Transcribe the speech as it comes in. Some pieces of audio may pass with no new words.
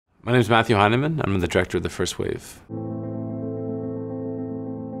My name is Matthew Heineman. I'm the director of The First Wave.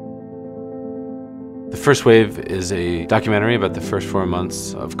 The First Wave is a documentary about the first 4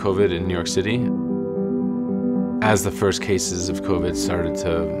 months of COVID in New York City. As the first cases of COVID started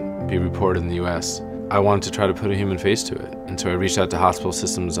to be reported in the US, I wanted to try to put a human face to it. And so I reached out to hospital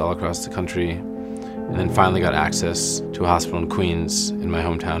systems all across the country and then finally got access to a hospital in Queens in my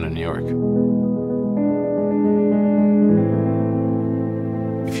hometown in New York.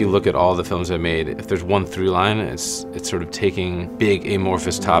 If you look at all the films I made, if there's one through line, it's sort of taking big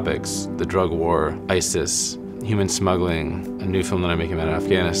amorphous topics, the drug war, ISIS, human smuggling, a new film that I'm making about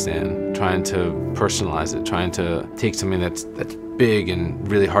Afghanistan, trying to personalize it, trying to take something that's big and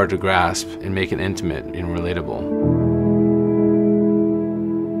really hard to grasp and make it intimate and relatable.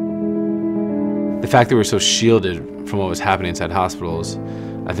 The fact that we're so shielded from what was happening inside hospitals,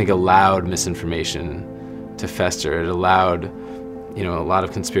 I think allowed misinformation to fester. It allowed a lot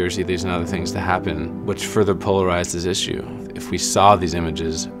of conspiracy theories and other things to happen, which further polarized this issue. If we saw these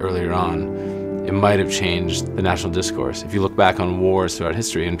images earlier on, it might have changed the national discourse. If you look back on wars throughout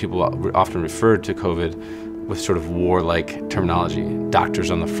history, and people often referred to COVID with sort of war-like terminology,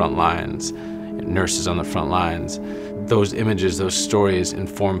 doctors on the front lines, nurses on the front lines, those images, those stories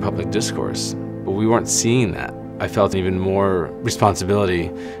inform public discourse. But we weren't seeing that. I felt even more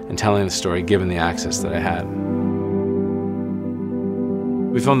responsibility in telling the story given the access that I had.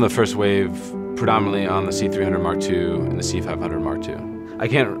 We filmed The First Wave predominantly on the C300 Mark II and the C500 Mark II. I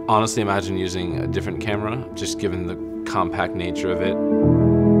can't honestly imagine using a different camera, just given the compact nature of it.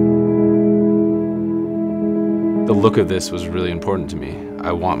 The look of this was really important to me.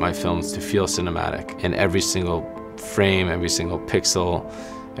 I want my films to feel cinematic, and every single frame, every single pixel,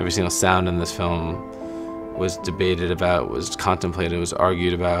 every single sound in this film was debated about, was contemplated, was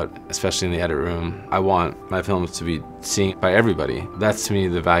argued about, especially in the edit room. I want my films to be seen by everybody. That's, to me,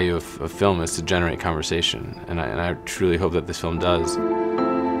 the value of film, is to generate conversation, and I truly hope that this film does.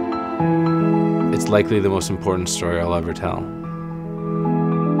 It's likely the most important story I'll ever tell.